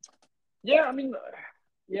 Yeah, I mean,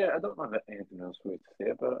 I don't have anything else to say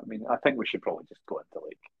about it. I mean, I think we should probably just go into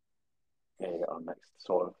like our next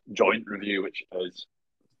sort of joint review, which is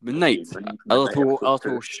Midnight. A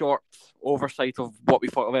little short oversight of what we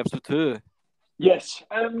thought of episode 2. Yes.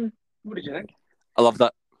 What did you think? I loved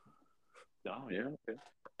it. Oh yeah. Okay.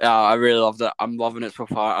 Yeah, I really loved it. I'm loving it so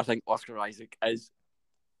far. I think Oscar Isaac is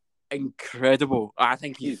incredible. I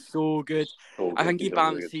think he's so good. I think he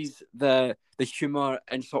balances the humour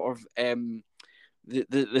and sort of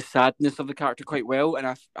the sadness of the character quite well,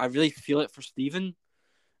 and I really feel it for Stephen.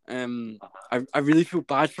 I really feel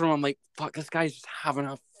bad for him. I'm like, fuck, this guy's just having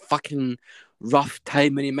a fucking rough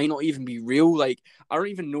time, and he might not even be real. Like, I don't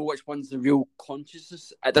even know which one's the real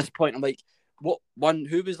consciousness at this point. I'm like, what one?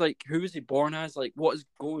 Who was he born as? Like, what is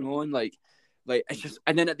going on? Like it's just.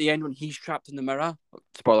 And then at the end when he's trapped in the mirror,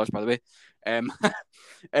 spoilers by the way, and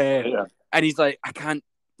he's like, I can't,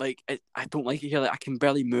 like, I don't like it here. Like, I can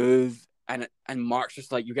barely move, and Mark's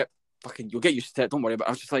just like, you'll get used to it. Don't worry. But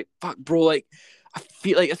I was just like, fuck, bro. Like, I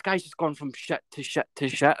feel like this guy's just gone from shit to shit to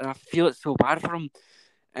shit, and I feel it's so bad for him.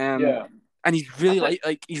 And he's really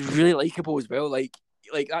he's really likable as well. Like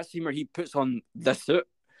that scene where he puts on this suit,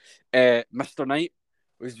 Mr. Knight,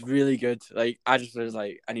 was really good. Like, I just was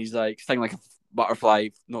like, and he's like, sting like a butterfly.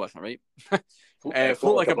 No, that's not right.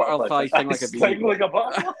 Float like a butterfly, sting like a bee. Sting like a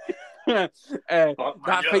butterfly.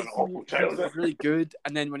 That fight scene was really good.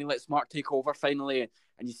 And then when he lets Mark take over finally,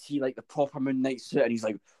 and you see like the proper Moon Knight suit, and he's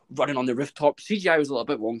like running on the rooftop. CGI was a little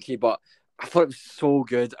bit wonky, but I thought it was so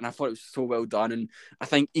good, and I thought it was so well done. And I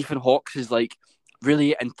think Ethan Hawke is like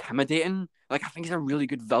really intimidating. Like, I think he's a really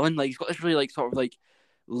good villain. Like, he's got this really like sort of like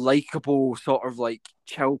likable sort of like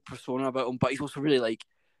chill persona about him, but he's also really like,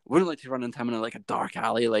 wouldn't like to run into him in like a dark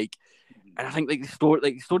alley. Like, and I think like the story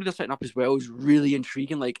they're setting up as well is really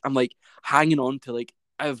intriguing. Like, I'm like hanging on to like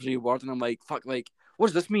every word, and I'm like, fuck, like, what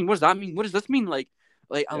does this mean? What does that mean? What does this mean? Like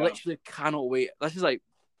I literally cannot wait. This is like,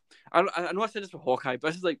 I know I said this with Hawkeye, but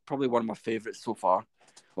this is like probably one of my favorites so far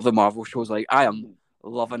of the Marvel shows. Like, I am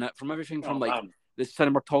loving it, from everything from the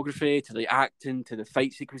cinematography to the acting to the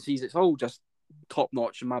fight sequences. It's all just top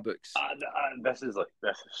notch in my books. This is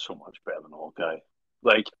so much better than Hawkeye.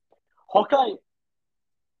 Like, Hawkeye,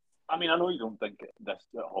 I mean, I know you don't think that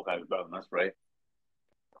Hawkeye was better than this, right?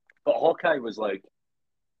 But Hawkeye was like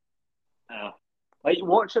you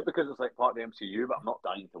watch it because it's like part of the MCU, but I'm not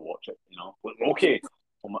dying to watch it, you know? Okay.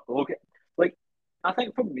 Like, I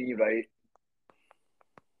think for me, right,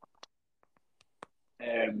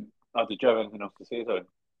 did you have anything else to say, sorry?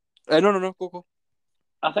 No, go.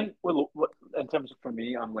 I think, in terms of, for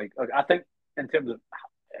me, I'm like, I think in terms of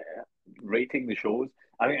rating the shows,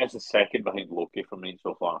 I think it's the second behind Loki for me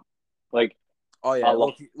so far. Like, oh yeah,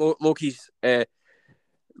 Loki's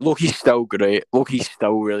still great. Loki's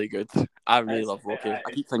still really good. I really love Loki. I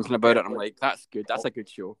keep thinking about it, and I'm like, that's good. That's a good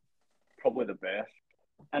show. Probably the best.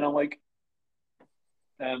 And I'm like,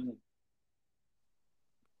 I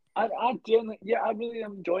genuinely, I really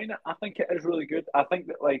am enjoying it. I think it is really good. I think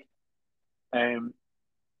that, like,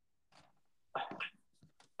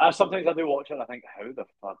 sometimes I do watch it and I think, how the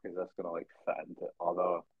fuck is this going to like fit into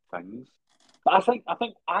other things? But I think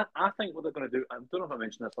what they're going to do, I don't know if I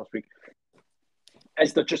mentioned this last week,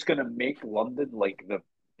 is they're just going to make London like the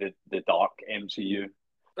dark MCU.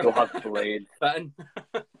 They'll have Blade.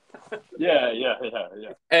 Yeah.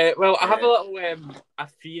 Well, I have a little a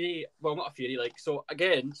theory. Well, not a theory. Like, so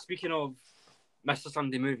again, speaking of Mr.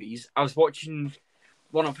 Sunday Movies, I was watching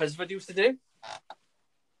one of his videos today,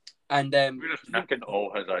 and we're just picking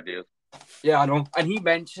all his ideas. Yeah, I know. And he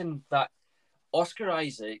mentioned that Oscar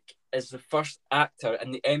Isaac is the first actor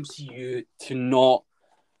in the MCU to not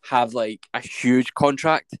have like a huge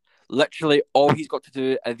contract. Literally, all he's got to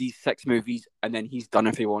do are these 6 movies, and then he's done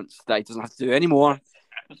if he wants. That he doesn't have to do anymore.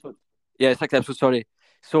 Episode. Yeah, 6 episodes. Sorry.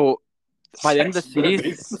 So by the end of the Six series,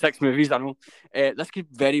 movies. 6 movies. I know. This could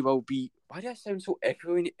very well be. Why do I sound so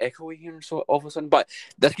echoey here so all of a sudden? But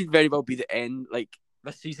this could very well be the end. Like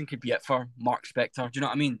this season could be it for Mark Spector. Do you know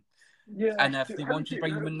what I mean? Yeah. And if they wanted to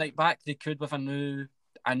bring Moon Knight back, they could with a new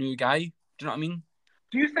guy. Do you know what I mean?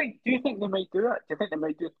 Do you think they might do it? Do you think they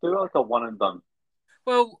might do like a one and done?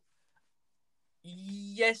 Well,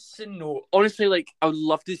 yes and no. Honestly, like I would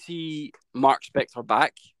love to see Mark Spector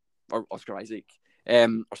back, or Oscar Isaac,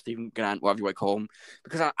 or Stephen Grant, whatever you want to call him,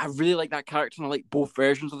 because I really like that character, and I like both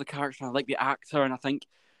versions of the character, and I like the actor, and I think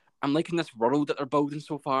I'm liking this world that they're building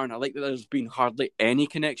so far, and I like that there's been hardly any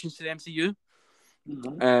connections to the MCU.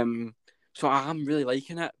 Mm-hmm. So I'm really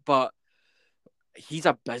liking it, but he's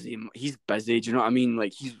busy. Do you know what I mean?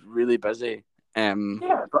 Like he's really busy. Yeah,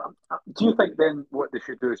 but do you think then what they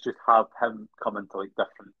should do is just have him come into like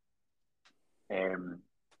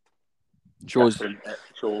Shows. different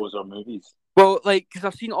shows or movies? Well, like because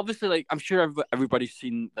I've seen obviously like I'm sure everybody's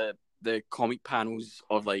seen the comic panels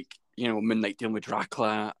of like Moon Knight dealing with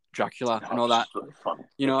Dracula and all that. Really funny.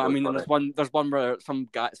 You know, I mean, funny. there's one where some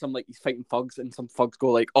like he's fighting thugs, and some thugs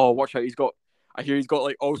go like, "Oh, watch out! I hear he's got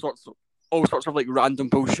like all sorts of like random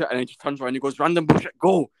bullshit," and he just turns around and he goes, "Random bullshit,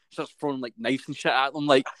 go!" Starts throwing like knives and shit at them.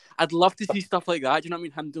 Like, I'd love to see stuff like that. Do you know what I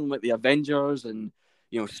mean? Him doing like the Avengers and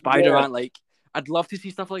Spider-Man. Yeah. Like, I'd love to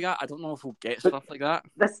see stuff like that. I don't know if we'll get stuff like that.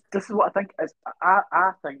 This is what I think is.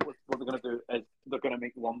 I think what they're gonna do is they're gonna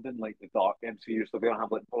make London like the dark MCU. So they're gonna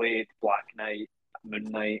have like Blade, Black Knight,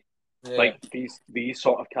 Moon Knight. Yeah. Like these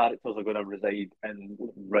sort of characters are going to reside in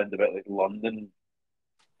round about like London,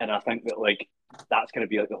 and I think that like that's going to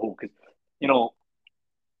be like the whole because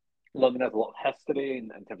London has a lot of history in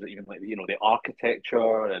terms of even like the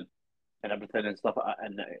architecture and everything and stuff,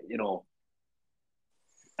 and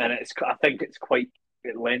and I think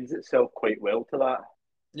it lends itself quite well to that.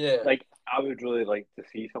 Yeah. Like I would really like to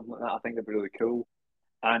see something like that. I think it'd be really cool,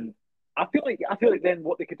 and I feel like then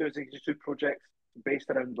what they could do is they could just do projects based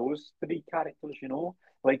around those 3 characters,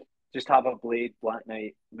 like just have a Blade, Black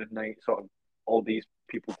Knight, Moon Knight, sort of all these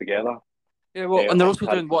people together. Yeah, well, and they're also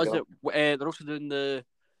doing what is together. it? They're also doing the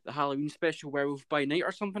Halloween special Werewolf by Night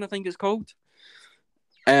or something. I think it's called.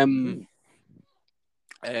 Which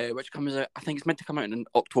comes out. I think it's meant to come out in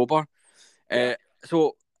October.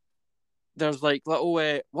 So there's like little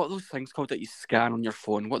what are those things called that you scan on your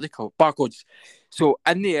phone? What are they called? Barcodes. So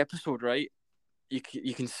in the episode, right, you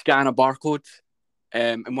can scan a barcode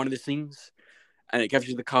in one of the scenes, and it gives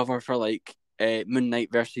you the cover for like Moon Knight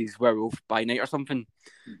versus Werewolf by Night or something.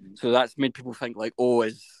 Mm-hmm. So that's made people think like, oh,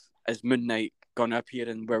 is Moon Knight gonna appear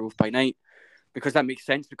in Werewolf by Night? Because that makes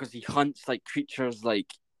sense because he hunts like creatures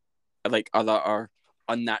like other are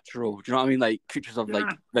unnatural. Do you know what I mean? Like creatures of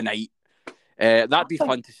like the night. That'd be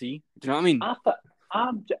fun to see. Do you know what I mean?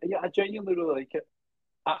 I genuinely really like it.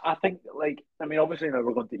 I think obviously now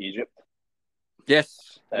we're going to Egypt.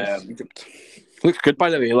 Yes. Egypt. Looks good, by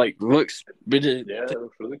the way. Like looks really. Yeah, it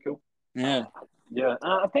looks really cool. Yeah. Yeah,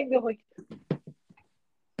 I think they're like.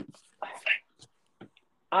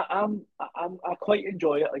 I quite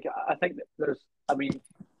enjoy it. Like I think that there's. I mean,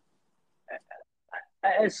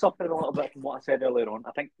 it is suffering a little bit from what I said earlier on.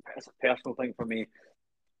 I think it's a personal thing for me.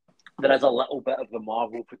 There is a little bit of the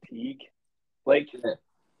Marvel fatigue, like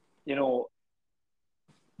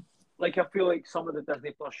like I feel like some of the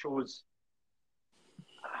Disney Plus shows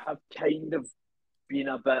have kind of been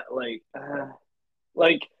a bit like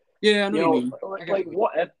yeah, I know what you mean. Like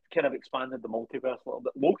what if kind of expanded the multiverse a little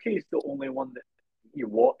bit. Loki is the only one that you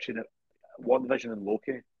watch in it. WandaVision and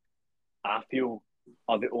Loki, I feel,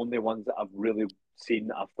 are the only ones that I've really seen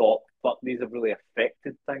that I've thought, fuck, these have really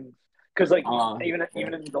affected things. Because like even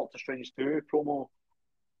in Doctor Strange 2 promo,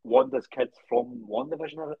 Wanda's kids from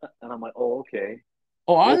WandaVision, and I'm like, oh okay.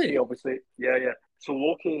 Oh, are Loki, they? obviously, yeah. So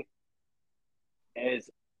Loki is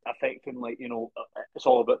affecting it's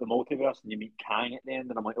all about the multiverse, and you meet Kang at the end,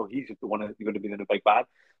 and I'm like, oh, he's the one who's going to be the big bad.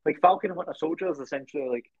 Like Falcon and Winter Soldier is essentially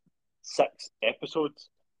like 6 episodes.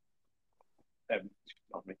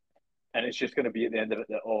 And it's just going to be at the end of it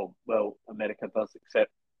that, oh, well, America does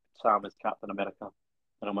accept Sam as Captain America.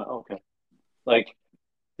 And I'm like, oh, okay. Like,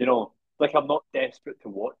 like I'm not desperate to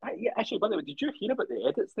watch. Yeah, actually, by the way, did you hear about the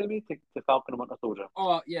edits they made to Falcon and Winter Soldier?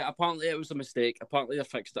 Oh, yeah, apparently it was a mistake. Apparently they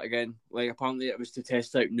fixed it again. Like, apparently it was to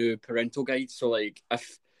test out new parental guides. So, like,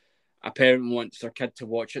 if a parent wants their kid to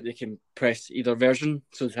watch it, they can press either version.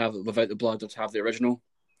 So to have it without the blood or to have the original.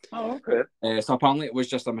 Oh, okay. So apparently it was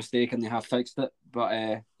just a mistake and they have fixed it.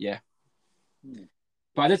 But, yeah.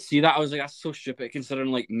 But I did see that. I was like, that's so stupid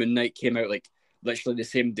considering like Moon Knight came out like literally the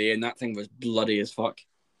same day, and that thing was bloody as fuck.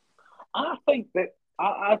 I think that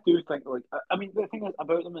I do think like I mean the thing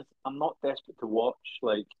about them is I'm not desperate to watch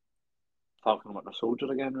like Falcon and Winter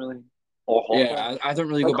Soldier again really or Hawkeye. Yeah, I don't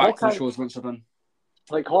really Like go back to the Hawkeye, shows once I've done.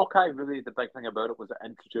 like Hawkeye. Really, the big thing about it was it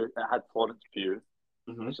had Florence Pugh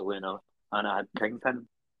Mm-hmm. as Elena, and it had Kingpin,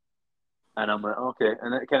 and I'm like okay,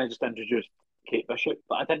 and it kind of just introduced Kate Bishop,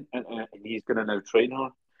 but I didn't, and he's going to now train her,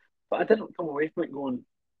 but I didn't come away from it going,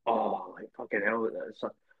 oh, like fucking hell,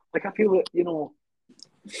 like I feel that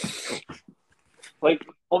like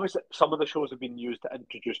obviously some of the shows have been used to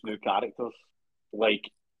introduce new characters,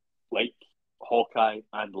 like like Hawkeye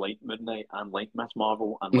and like Moon Knight and like Miss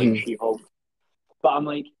Marvel and like She-Hulk. But I'm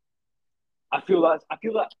like, I feel that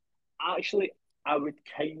actually I would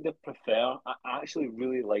kind of prefer. I actually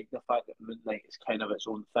really like the fact that Moon Knight is kind of its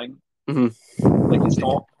own thing. Like it's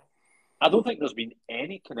not. I don't think there's been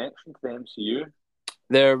any connection to the MCU.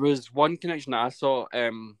 There was one connection that I saw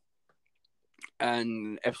in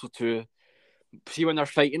episode 2. See when they're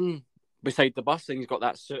fighting beside the bus and he's got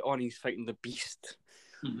that suit on, he's fighting the Beast.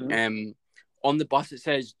 On the bus it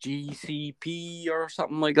says GCP or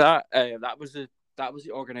something like that. That was the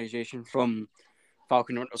organization from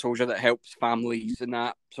Falcon and Winter Soldier that helps families and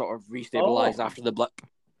that sort of restabilize after the blip.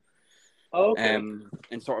 Oh, okay.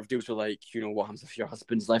 And sort of deals with like, what happens if your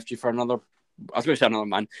husband's left you for another. I was going to say another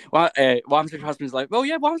man. What happens if your husband's like? Well,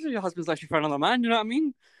 yeah. What happens if your husband's left you for another man? You know what I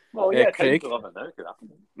mean? Well, yeah, Craig. time to love it now could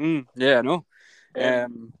happen. Yeah, I know.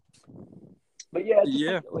 But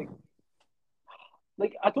yeah,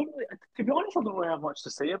 like I don't really, to be honest, I don't really have much to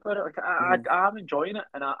say about it. Like I'm enjoying it,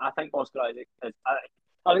 and I think Oscar Isaac is.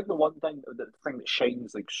 I think the thing that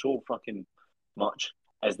shines like so fucking much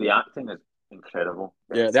is the acting is incredible.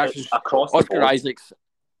 Yeah, the acting across Oscar the board. Isaac's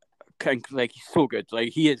like he's so good. Like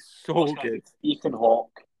he is so good. Ethan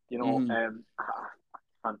Hawke, I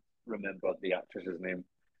can't remember the actress's name.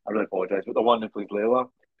 I really apologize, but the one who plays Layla.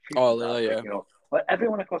 Layla, yeah. Like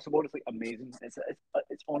everyone across the board is like amazing. It's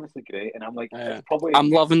honestly great, and I'm like, it's probably. I'm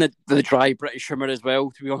loving the dry British humor as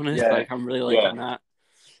well. To be honest, like I'm really liking that.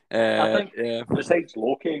 I think besides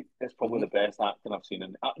Loki, it's probably the best acting I've seen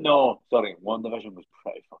in. WandaVision was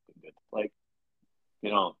pretty fucking good. Like,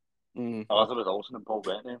 Elizabeth Olsen and Paul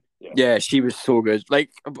Bettany. Yeah, she was so good. Like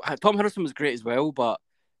Tom Hiddleston was great as well, but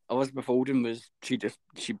Elizabeth Olsen she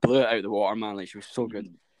blew it out of the water, man. Like she was so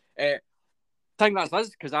good. I think that's us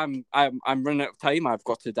because I'm running out of time. I've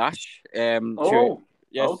got to dash. Yes.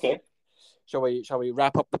 Okay. Shall we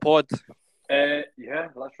wrap up the pod? Yeah,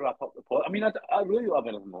 let's wrap up the pod. I mean, I really don't have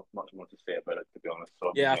anything much more to say about it, to be honest.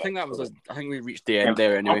 So, I think that was. I think we reached the end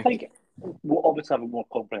there anyway. I think we'll obviously have a more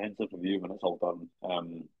comprehensive review when it's all done.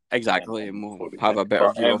 Exactly, and we'll have a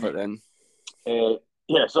better view of it then.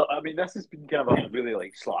 Yeah, so I mean, this has been kind of a really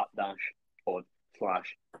like slapdash pod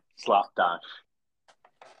 / slapdash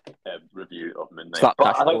review of Moon Knight.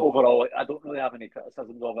 But I think overall, I don't really have any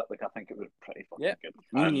criticisms of it. Like, I think it was pretty fucking good.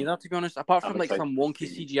 Me neither, to be honest. Apart from like some wonky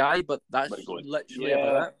CGI, but that's literally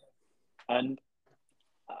about it. And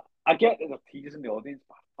I get that they're teasing the audience,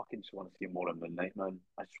 but I fucking just want to see more of Moon Knight, man.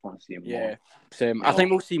 I just want to see him more. Yeah, same. I think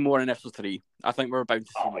we'll see more in episode 3. I think we're about to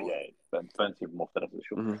see more. Yeah, bound to see more for the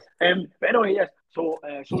show. But anyway, yes. So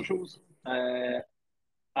socials.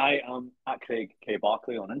 I am at Craig K.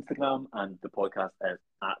 Barkley on Instagram, and the podcast is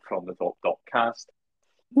at FromTheTop.cast.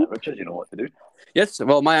 Richard, you know what to do. Yes,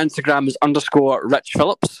 well, my Instagram is _Rich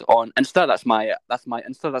Phillips on Insta. That's my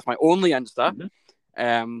Insta. That's my only Insta.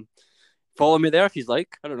 Follow me there if you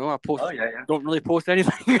like. I don't know. I post. Don't really post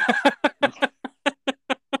anything.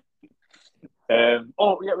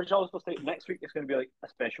 We should also say next week it's going to be like a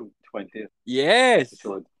special 20th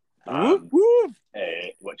episode.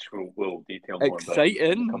 Which we'll detail more exciting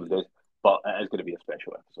about in the coming days. But it is going to be a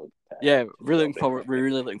special episode. Really looking forward. We're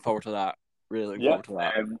really looking forward to that. Really looking forward to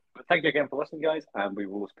that. Thank you again for listening, guys, and we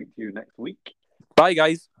will speak to you next week. Bye,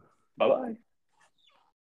 guys. Bye-bye.